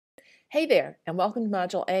Hey there, and welcome to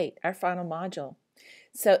Module 8, our final module.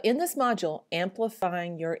 So in this module,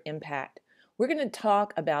 Amplifying Your Impact, we're going to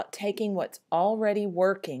talk about taking what's already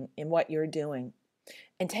working in what you're doing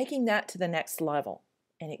and taking that to the next level,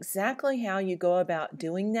 and exactly how you go about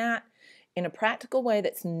doing that in a practical way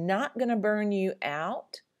that's not going to burn you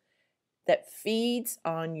out, that feeds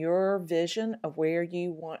on your vision of where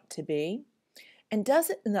you want to be, and does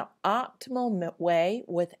it in the optimal way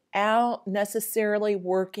without necessarily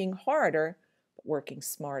working harder, but working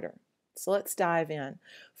smarter. So let's dive in.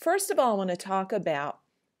 First of all, I want to talk about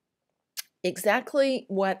exactly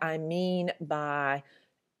what I mean by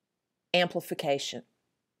amplification.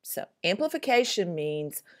 So amplification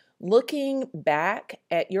means looking back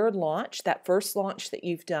at your launch, that first launch that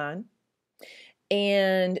you've done,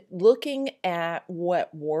 and looking at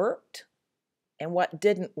what worked and what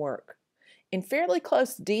didn't work in fairly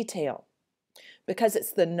close detail, because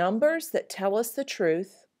it's the numbers that tell us the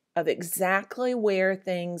truth of exactly where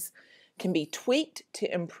things can be tweaked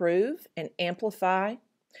to improve and amplify,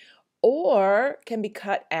 or can be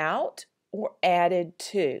cut out or added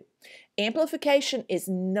to. Amplification is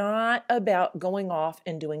not about going off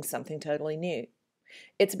and doing something totally new.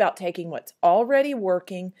 It's about taking what's already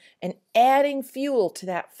working and adding fuel to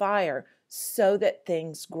that fire so that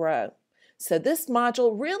things grow. So this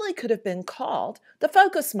module really could have been called the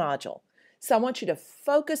focus module. So I want you to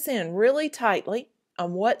focus in really tightly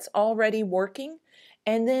on what's already working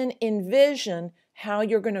and then envision how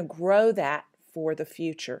you're going to grow that for the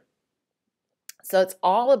future. So it's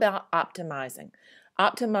all about optimizing.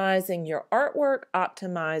 Optimizing your artwork,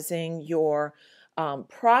 optimizing your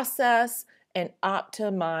process, and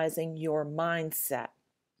optimizing your mindset.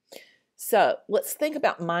 So let's think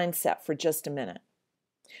about mindset for just a minute.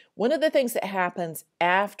 One of the things that happens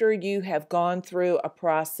after you have gone through a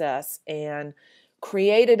process and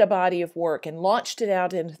created a body of work and launched it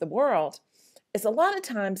out into the world is a lot of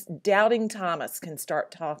times doubting Thomas can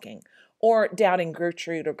start talking, or doubting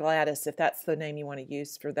Gertrude or Gladys, if that's the name you want to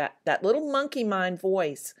use for that little monkey mind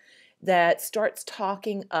voice that starts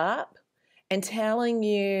talking up and telling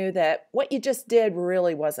you that what you just did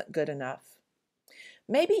really wasn't good enough.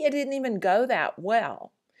 Maybe it didn't even go that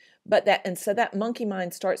well. So that monkey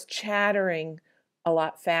mind starts chattering a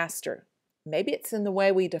lot faster. Maybe it's in the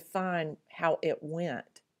way we define how it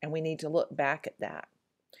went, and we need to look back at that.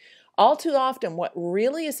 All too often, what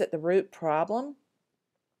really is at the root problem,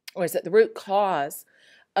 or is at the root cause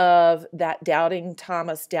of that doubting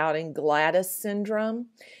Thomas, doubting Gladys syndrome,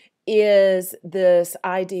 is this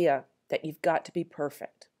idea that you've got to be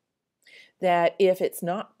perfect. That if it's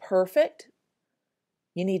not perfect,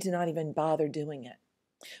 you need to not even bother doing it.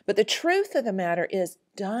 But the truth of the matter is,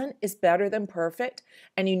 done is better than perfect,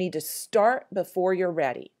 and you need to start before you're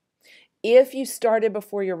ready. If you started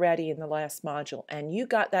before you're ready in the last module and you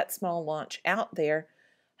got that small launch out there,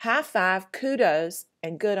 high five, kudos,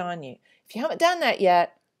 and good on you. If you haven't done that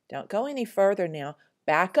yet, don't go any further now.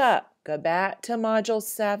 Back up, go back to module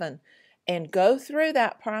 7, and go through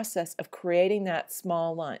that process of creating that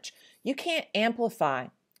small launch. You can't amplify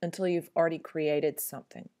until you've already created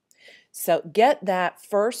something. So get that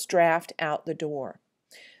first draft out the door.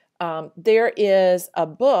 There is a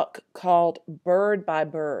book called Bird by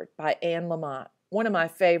Bird by Anne Lamott, one of my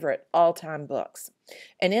favorite all-time books.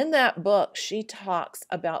 And in that book, she talks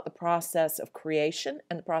about the process of creation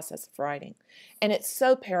and the process of writing. And it's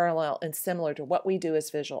so parallel and similar to what we do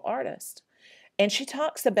as visual artists. And she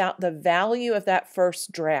talks about the value of that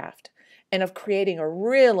first draft and of creating a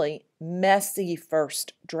really messy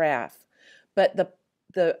first draft. But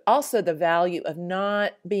also the value of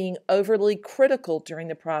not being overly critical during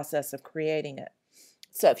the process of creating it.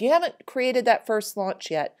 So if you haven't created that first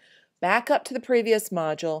launch yet, back up to the previous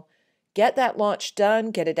module, get that launch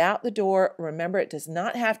done, get it out the door. Remember, it does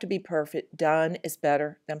not have to be perfect. Done is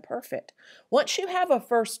better than perfect. Once you have a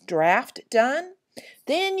first draft done,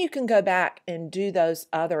 then you can go back and do those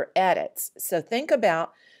other edits. So think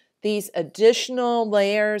about these additional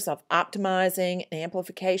layers of optimizing and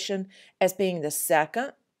amplification as being the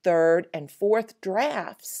second, third, and fourth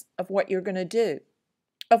drafts of what you're going to do,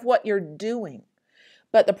 of what you're doing.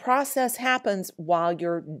 But the process happens while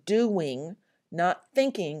you're doing, not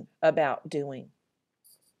thinking about doing.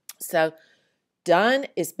 So done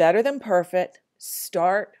is better than perfect.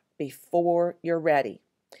 Start before you're ready.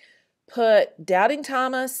 Put doubting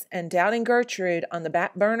Thomas and doubting Gertrude on the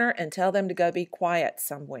back burner and tell them to go be quiet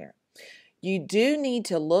somewhere. You do need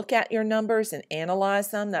to look at your numbers and analyze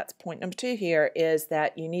them. That's point number 2 here, is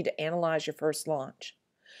that you need to analyze your first launch.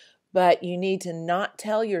 But you need to not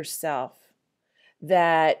tell yourself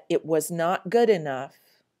that it was not good enough,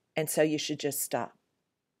 and so you should just stop.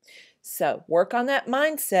 So work on that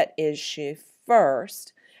mindset issue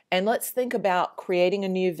first, and let's think about creating a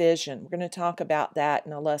new vision. We're going to talk about that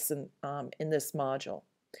in a lesson in this module.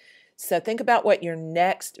 So think about what your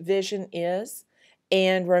next vision is,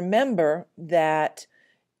 and remember that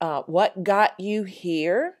what got you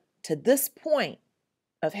here to this point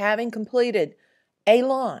of having completed a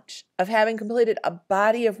launch, of having completed a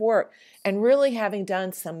body of work, and really having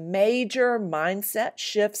done some major mindset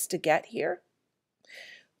shifts to get here.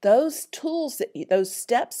 Those tools, those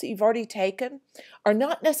steps that you've already taken are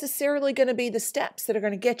not necessarily going to be the steps that are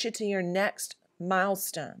going to get you to your next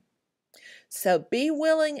milestone. So be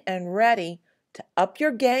willing and ready to up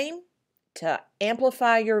your game, to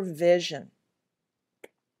amplify your vision.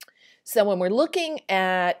 So when we're looking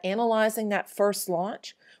at analyzing that first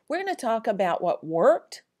launch, we're going to talk about what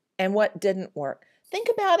worked and what didn't work. Think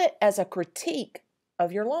about it as a critique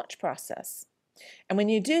of your launch process. And when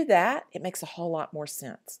you do that, it makes a whole lot more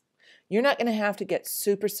sense. You're not going to have to get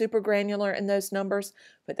super, super granular in those numbers,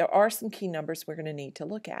 but there are some key numbers we're going to need to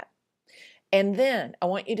look at. And then I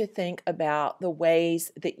want you to think about the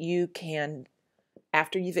ways that you can,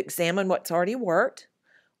 after you've examined what's already worked,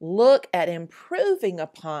 look at improving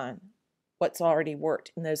upon what's already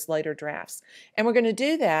worked in those later drafts. And we're going to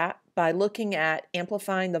do that by looking at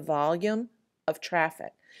amplifying the volume of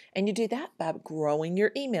traffic. And you do that by growing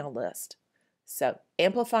your email list. So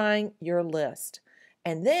amplifying your list.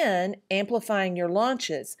 And then amplifying your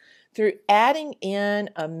launches through adding in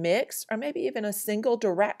a mix or maybe even a single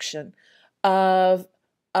direction of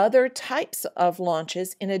other types of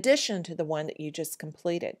launches in addition to the one that you just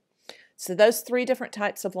completed. So those 3 different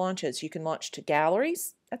types of launches, you can launch to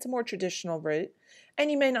galleries. That's a more traditional route. And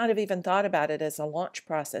you may not have even thought about it as a launch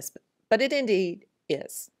process, but it indeed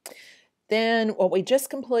is. Then what we just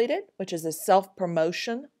completed, which is a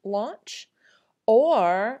self-promotion launch,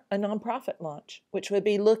 or a nonprofit launch, which would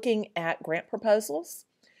be looking at grant proposals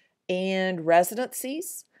and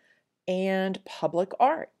residencies and public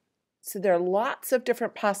art. So there are lots of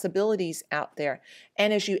different possibilities out there.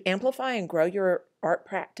 And as you amplify and grow your art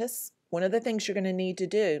practice, one of the things you're going to need to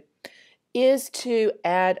do is to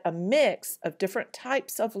add a mix of different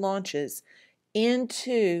types of launches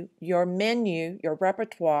into your menu, your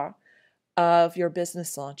repertoire of your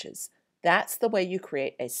business launches. That's the way you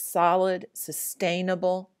create a solid,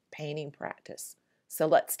 sustainable painting practice. So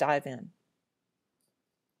let's dive in.